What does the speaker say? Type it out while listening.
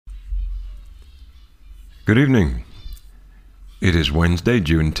Good evening. It is Wednesday,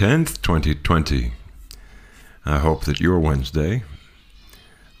 June 10th, 2020. I hope that your Wednesday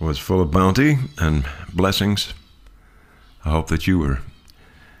was full of bounty and blessings. I hope that you were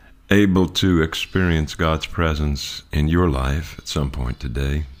able to experience God's presence in your life at some point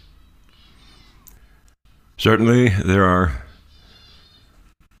today. Certainly, there are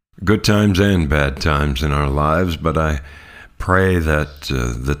good times and bad times in our lives, but I pray that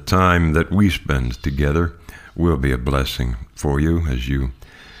the time that we spend together will be a blessing for you as you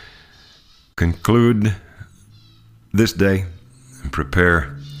conclude this day and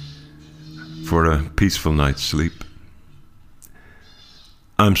prepare for a peaceful night's sleep.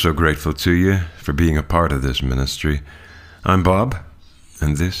 I'm so grateful to you for being a part of this ministry. I'm Bob,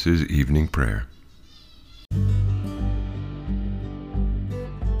 and this is Evening Prayer.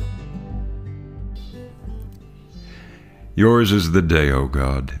 Yours is the day, O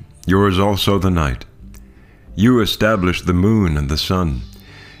God, yours also the night. You established the moon and the sun.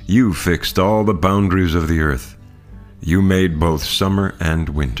 You fixed all the boundaries of the earth. You made both summer and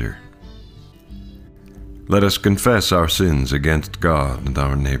winter. Let us confess our sins against God and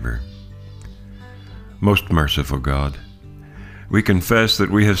our neighbor. Most merciful God, we confess that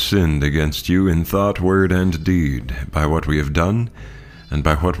we have sinned against you in thought, word, and deed, by what we have done and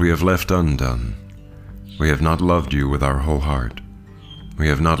by what we have left undone. We have not loved you with our whole heart. We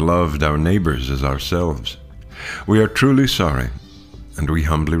have not loved our neighbors as ourselves. We are truly sorry, and we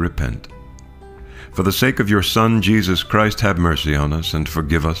humbly repent. For the sake of your Son, Jesus Christ, have mercy on us and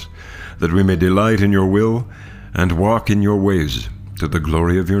forgive us, that we may delight in your will and walk in your ways to the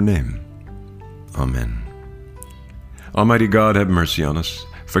glory of your name. Amen. Almighty God, have mercy on us.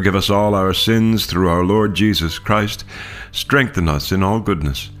 Forgive us all our sins through our Lord Jesus Christ. Strengthen us in all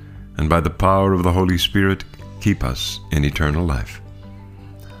goodness, and by the power of the Holy Spirit, keep us in eternal life.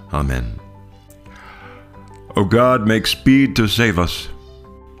 Amen. O God, make speed to save us.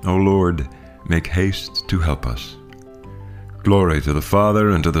 O Lord, make haste to help us. Glory to the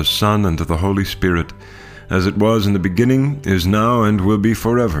Father, and to the Son, and to the Holy Spirit, as it was in the beginning, is now, and will be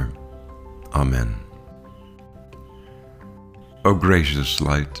forever. Amen. O gracious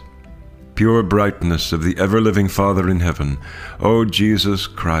light, pure brightness of the ever-living Father in heaven, O Jesus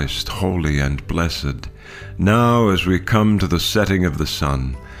Christ, holy and blessed, now as we come to the setting of the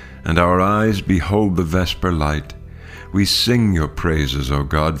sun, and our eyes behold the vesper light, we sing your praises, O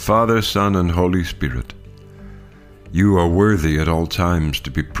God, Father, Son, and Holy Spirit. You are worthy at all times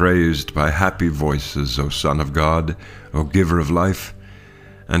to be praised by happy voices, O Son of God, O Giver of life,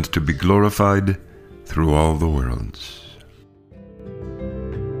 and to be glorified through all the worlds.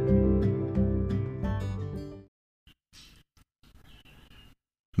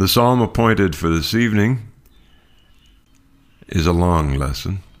 The psalm appointed for this evening is a long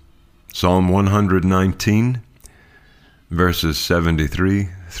lesson. Psalm 119, verses 73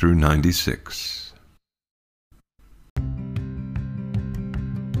 through 96.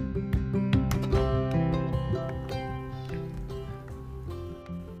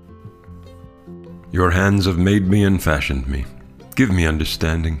 Your hands have made me and fashioned me. Give me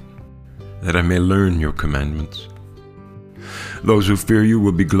understanding, that I may learn your commandments. Those who fear you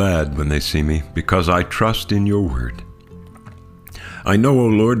will be glad when they see me, because I trust in your word. I know, O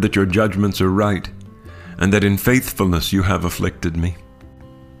Lord, that your judgments are right, and that in faithfulness you have afflicted me.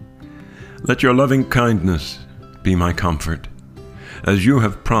 Let your loving kindness be my comfort, as you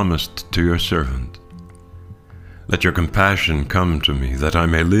have promised to your servant. Let your compassion come to me, that I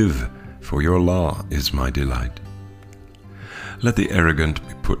may live, for your law is my delight. Let the arrogant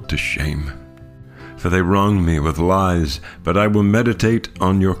be put to shame, for they wrong me with lies, but I will meditate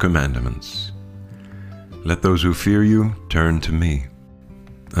on your commandments. Let those who fear you turn to me,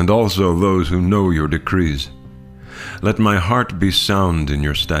 and also those who know your decrees. Let my heart be sound in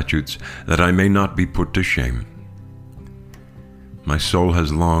your statutes, that I may not be put to shame. My soul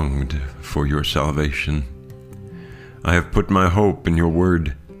has longed for your salvation. I have put my hope in your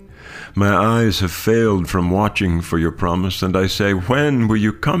word. My eyes have failed from watching for your promise, and I say, when will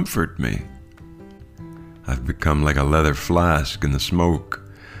you comfort me? I've become like a leather flask in the smoke,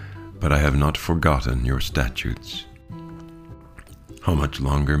 but I have not forgotten your statutes. How much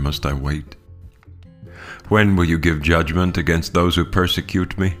longer must I wait? When will you give judgment against those who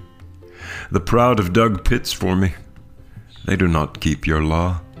persecute me? The proud have dug pits for me. They do not keep your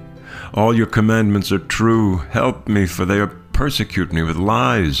law. All your commandments are true. Help me, for they persecute me with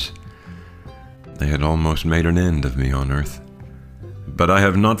lies. They had almost made an end of me on earth, but I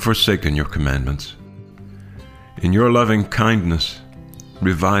have not forsaken your commandments. In your loving kindness,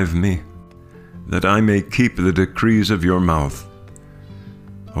 revive me, that I may keep the decrees of your mouth.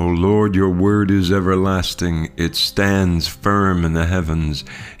 O Lord, your word is everlasting. It stands firm in the heavens.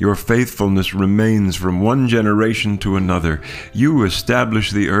 Your faithfulness remains from one generation to another. You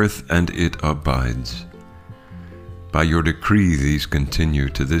establish the earth, and it abides. By your decree these continue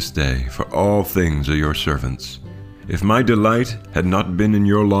to this day, for all things are your servants. If my delight had not been in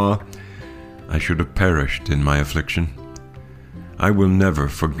your law, I should have perished in my affliction. I will never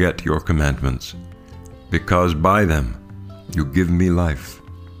forget your commandments, because by them you give me life.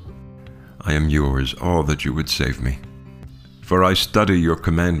 I am yours, all that you would save me, for I study your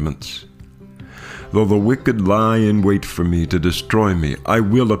commandments. Though the wicked lie in wait for me to destroy me, I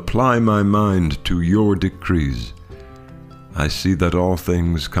will apply my mind to your decrees. I see that all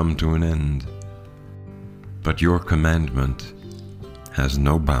things come to an end, but your commandment has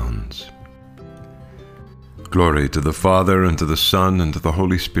no bounds. Glory to the Father, and to the Son, and to the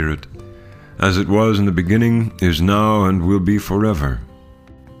Holy Spirit, as it was in the beginning, is now, and will be forever.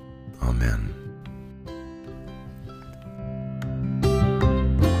 Amen.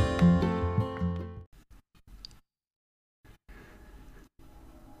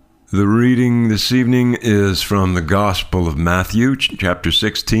 The reading this evening is from the Gospel of Matthew, chapter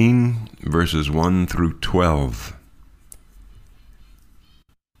 16, verses 1 through 12.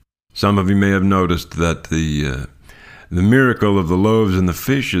 Some of you may have noticed that the miracle of the loaves and the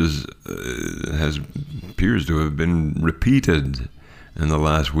fishes appears to have been repeated in the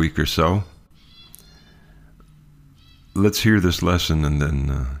last week or so. Let's hear this lesson, and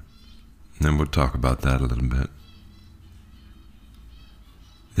then we'll talk about that a little bit.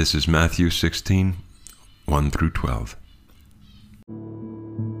 This is Matthew 16, 1 through 12.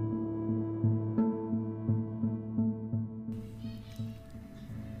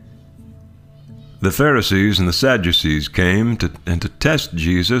 The Pharisees and the Sadducees came, and to test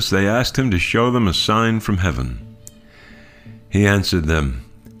Jesus, they asked him to show them a sign from heaven. He answered them,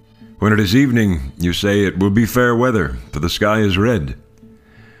 "When it is evening, you say it will be fair weather, for the sky is red.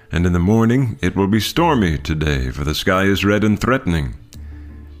 And in the morning it will be stormy today, for the sky is red and threatening.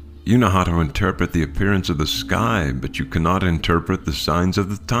 You know how to interpret the appearance of the sky, but you cannot interpret the signs of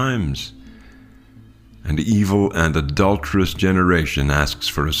the times. An evil and adulterous generation asks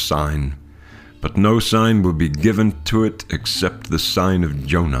for a sign, but no sign will be given to it except the sign of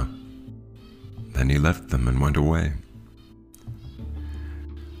Jonah." Then he left them and went away.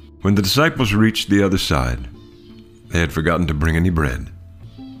 When the disciples reached the other side, they had forgotten to bring any bread.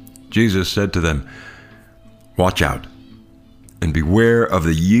 Jesus said to them, "Watch out, and beware of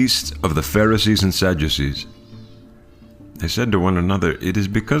the yeast of the Pharisees and Sadducees." They said to one another, "It is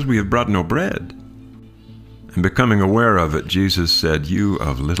because we have brought no bread." And becoming aware of it, Jesus said, "You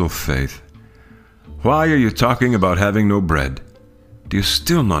of little faith, why are you talking about having no bread? Do you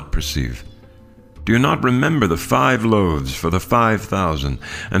still not perceive? Do you not remember the 5 loaves for the 5,000,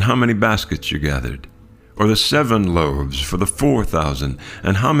 and how many baskets you gathered? Or the 7 loaves for the 4,000,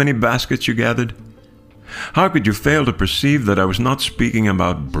 and how many baskets you gathered? How could you fail to perceive that I was not speaking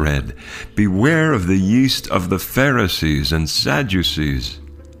about bread? Beware of the yeast of the Pharisees and Sadducees."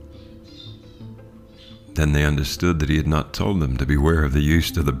 Then they understood that he had not told them to beware of the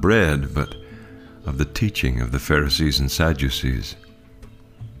yeast of the bread, but of the teaching of the Pharisees and Sadducees.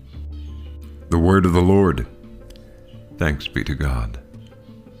 The word of the Lord. Thanks be to God.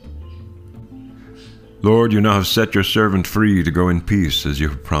 Lord, you now have set your servant free to go in peace, as you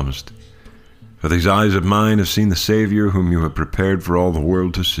have promised. For these eyes of mine have seen the Savior, whom you have prepared for all the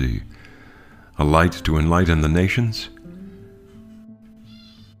world to see, a light to enlighten the nations,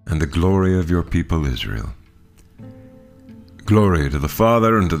 and the glory of your people Israel. Glory to the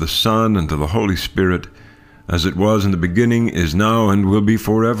Father, and to the Son, and to the Holy Spirit, as it was in the beginning, is now, and will be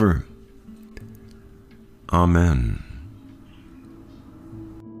forever. Amen.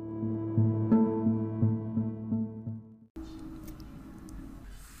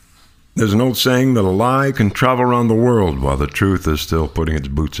 There's an old saying that a lie can travel around the world while the truth is still putting its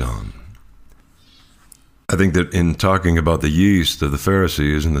boots on. I think that in talking about the yeast of the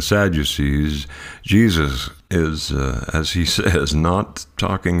Pharisees and the Sadducees, Jesus is, as he says, not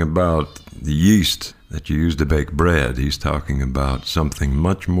talking about the yeast that you use to bake bread. He's talking about something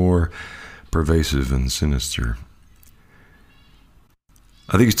much more pervasive and sinister.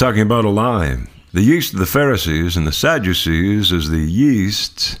 I think he's talking about a lie. The yeast of the Pharisees and the Sadducees is the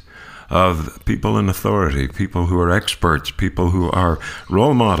yeast of people in authority, people who are experts, people who are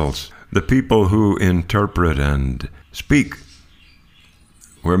role models, the people who interpret and speak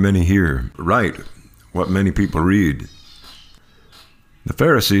where many hear, write what many people read. The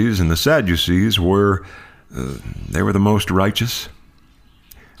Pharisees and the Sadducees were the most righteous.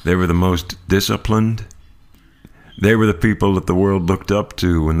 They were the most disciplined. They were the people that the world looked up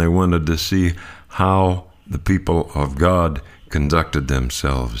to when they wanted to see how the people of God conducted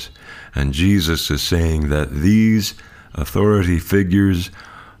themselves. And Jesus is saying that these authority figures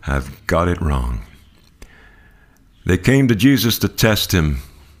have got it wrong. They came to Jesus to test him,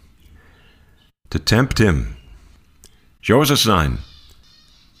 to tempt him. Show us a sign.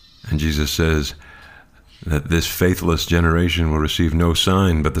 And Jesus says that this faithless generation will receive no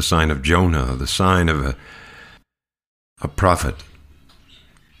sign but the sign of Jonah, the sign of a prophet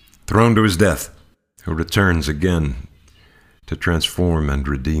thrown to his death, who returns again to transform and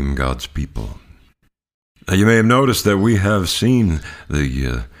redeem God's people. Now, you may have noticed that we have seen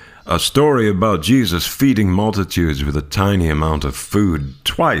a story about Jesus feeding multitudes with a tiny amount of food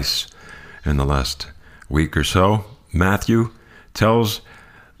twice in the last week or so. Matthew tells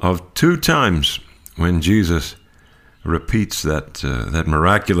of 2 times when Jesus repeats that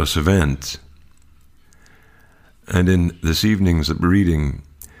miraculous event. And in this evening's reading,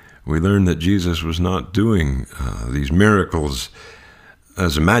 we learn that Jesus was not doing these miracles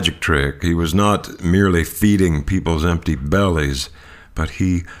as a magic trick. He was not merely feeding people's empty bellies, but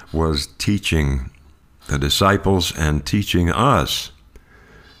he was teaching the disciples and teaching us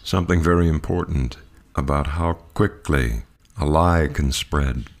something very important about how quickly a lie can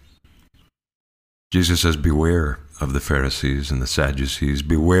spread. Jesus says, beware of the Pharisees and the Sadducees.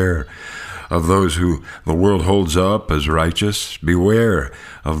 Beware of those who the world holds up as righteous. Beware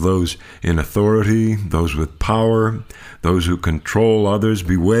of those in authority, those with power, those who control others.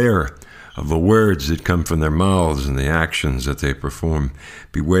 Beware of the words that come from their mouths and the actions that they perform.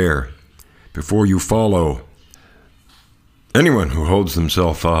 Beware before you follow anyone who holds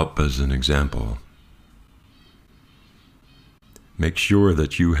themselves up as an example. Make sure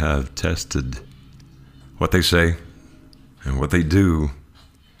that you have tested what they say and what they do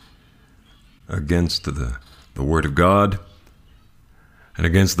against the Word of God and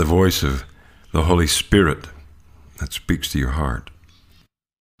against the voice of the Holy Spirit that speaks to your heart.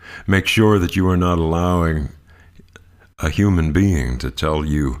 Make sure that you are not allowing a human being to tell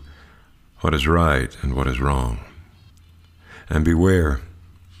you what is right and what is wrong. And beware,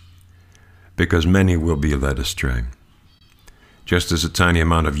 because many will be led astray. Just as a tiny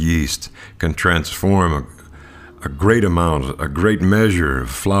amount of yeast can transform a great measure of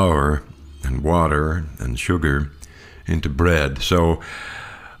flour and water and sugar into bread, so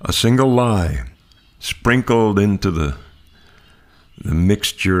a single lie sprinkled into the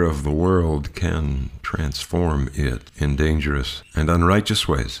mixture of the world can transform it in dangerous and unrighteous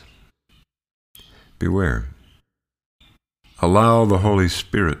ways. Beware. Allow the Holy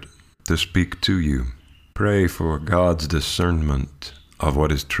Spirit to speak to you. Pray for God's discernment of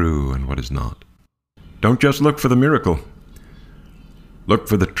what is true and what is not. Don't just look for the miracle. Look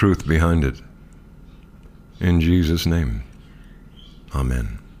for the truth behind it. In Jesus' name,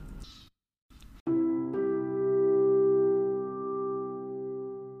 amen.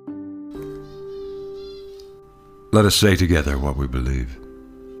 Let us say together what we believe.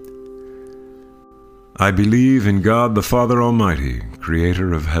 I believe in God the Father Almighty,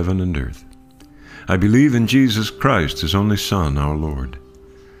 creator of heaven and earth. I believe in Jesus Christ, his only Son, our Lord.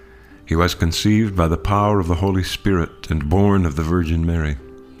 He was conceived by the power of the Holy Spirit and born of the Virgin Mary.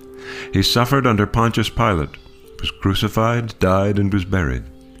 He suffered under Pontius Pilate, was crucified, died, and was buried.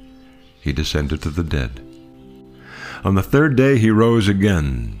 He descended to the dead. On the 3rd day he rose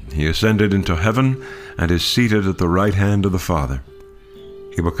again. He ascended into heaven and is seated at the right hand of the Father.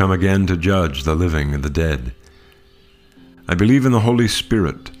 He will come again to judge the living and the dead. I believe in the Holy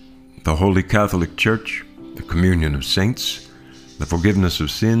Spirit, the Holy Catholic Church, the communion of saints, the forgiveness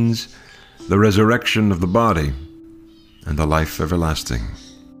of sins, the resurrection of the body, and the life everlasting.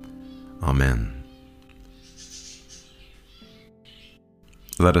 Amen.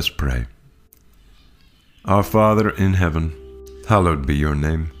 Let us pray. Our Father in heaven, hallowed be your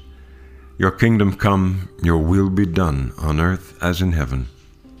name. Your kingdom come, your will be done on earth as in heaven.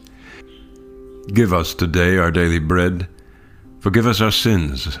 Give us today our daily bread. Forgive us our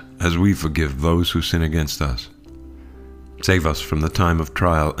sins as we forgive those who sin against us. Save us from the time of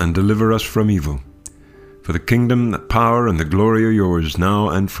trial and deliver us from evil. For the kingdom, the power, and the glory are yours now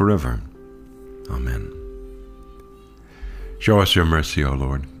and forever. Amen. Show us your mercy, O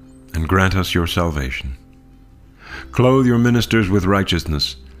Lord, and grant us your salvation. Clothe your ministers with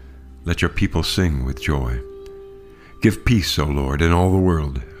righteousness. Let your people sing with joy. Give peace, O Lord, in all the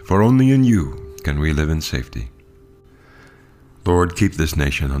world, for only in you can we live in safety. Lord, keep this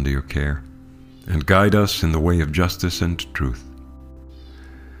nation under your care, and guide us in the way of justice and truth.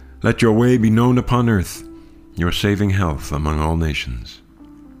 Let your way be known upon earth, your saving health among all nations.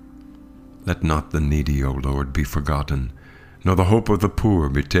 Let not the needy, O Lord, be forgotten, nor the hope of the poor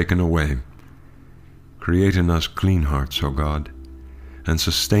be taken away. Create in us clean hearts, O God, and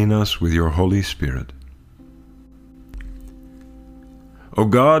sustain us with your Holy Spirit. O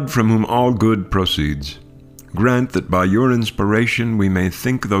God, from whom all good proceeds, grant that by your inspiration we may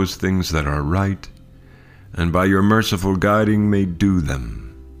think those things that are right, and by your merciful guiding may do them.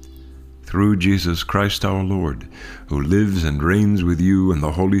 Through Jesus Christ our Lord, who lives and reigns with you and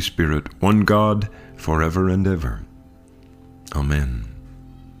the Holy Spirit, one God, forever and ever. Amen.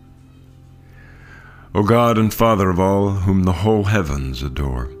 O God and Father of all, whom the whole heavens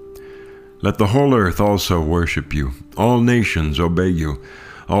adore, let the whole earth also worship you, all nations obey you,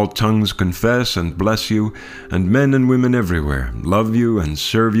 all tongues confess and bless you, and men and women everywhere love you and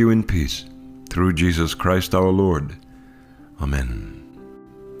serve you in peace. Through Jesus Christ our Lord. Amen.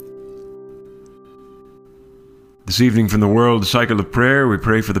 This evening from the World Cycle of Prayer, we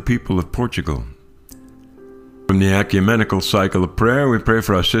pray for the people of Portugal. From the Ecumenical Cycle of Prayer, we pray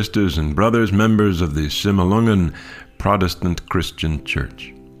for our sisters and brothers, members of the Simalungan Protestant Christian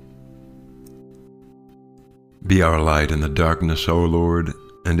Church. Be our light in the darkness, O Lord,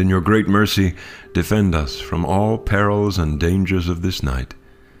 and in your great mercy defend us from all perils and dangers of this night,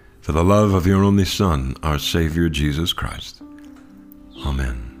 for the love of your only Son, our Savior Jesus Christ.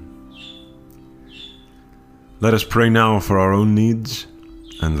 Amen. Let us pray now for our own needs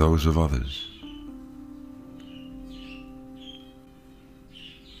and those of others.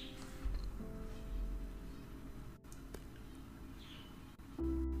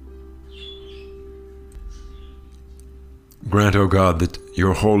 Grant, O God, that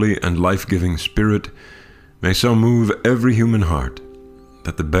your holy and life-giving Spirit may so move every human heart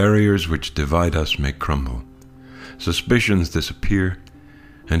that the barriers which divide us may crumble, suspicions disappear,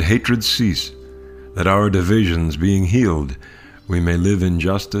 and hatred cease, that our divisions being healed, we may live in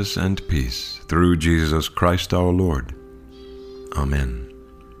justice and peace, through Jesus Christ our Lord. Amen.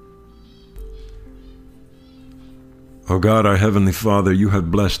 O God, our heavenly Father, you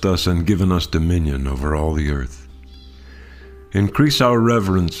have blessed us and given us dominion over all the earth. Increase our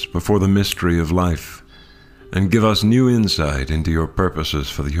reverence before the mystery of life, and give us new insight into your purposes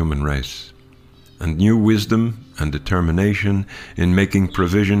for the human race, and new wisdom and determination in making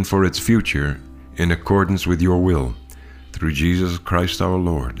provision for its future in accordance with your will, through Jesus Christ our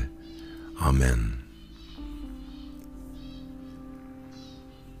Lord. Amen.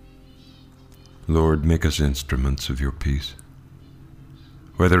 Lord, make us instruments of your peace.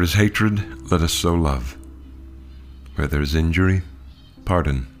 Where there is hatred, let us sow love. Where there is injury,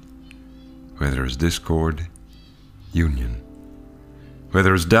 pardon. Where there is discord, union. Where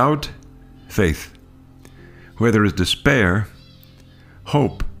there is doubt, faith. Where there is despair,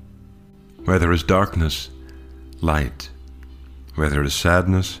 hope. Where there is darkness, light. Where there is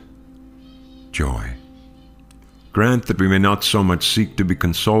sadness, joy. Grant that we may not so much seek to be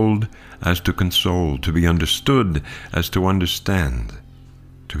consoled as to console, to be understood as to understand,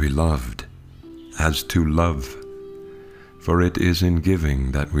 to be loved as to love. For it is in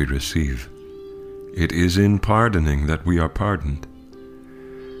giving that we receive. It is in pardoning that we are pardoned.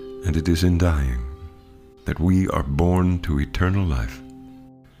 And it is in dying that we are born to eternal life.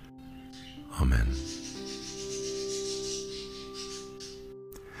 Amen.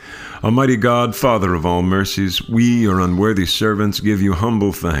 Almighty God, Father of all mercies, we, your unworthy servants, give you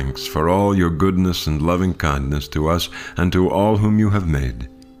humble thanks for all your goodness and loving kindness to us and to all whom you have made.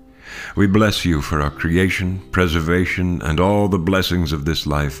 We bless you for our creation, preservation, and all the blessings of this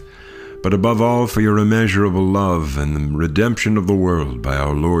life, but above all for your immeasurable love and the redemption of the world by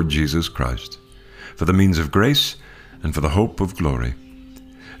our Lord Jesus Christ, for the means of grace and for the hope of glory.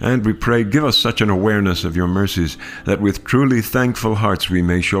 And we pray, give us such an awareness of your mercies that with truly thankful hearts we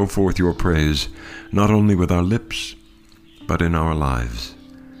may show forth your praise, not only with our lips, but in our lives,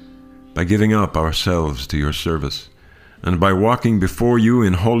 by giving up ourselves to your service, and by walking before you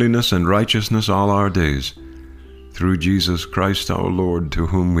in holiness and righteousness all our days, through Jesus Christ our Lord, to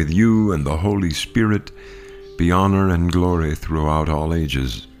whom with you and the Holy Spirit be honor and glory throughout all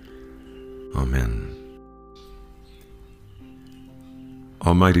ages. Amen.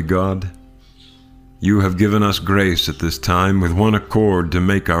 Almighty God, you have given us grace at this time with one accord to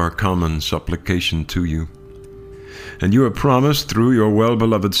make our common supplication to you. And you have promised through your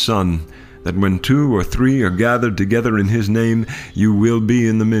well-beloved Son that when 2 or 3 are gathered together in his name, you will be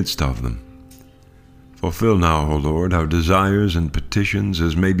in the midst of them. Fulfill now, O Lord, our desires and petitions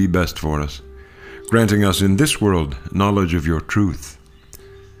as may be best for us, granting us in this world knowledge of your truth,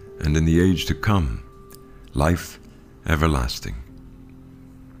 and in the age to come, life everlasting.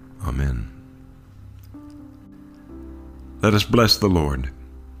 Amen. Let us bless the Lord.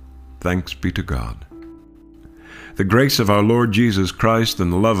 Thanks be to God. The grace of our Lord Jesus Christ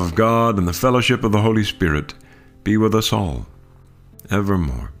and the love of God and the fellowship of the Holy Spirit be with us all,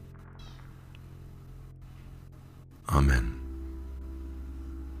 evermore. Amen.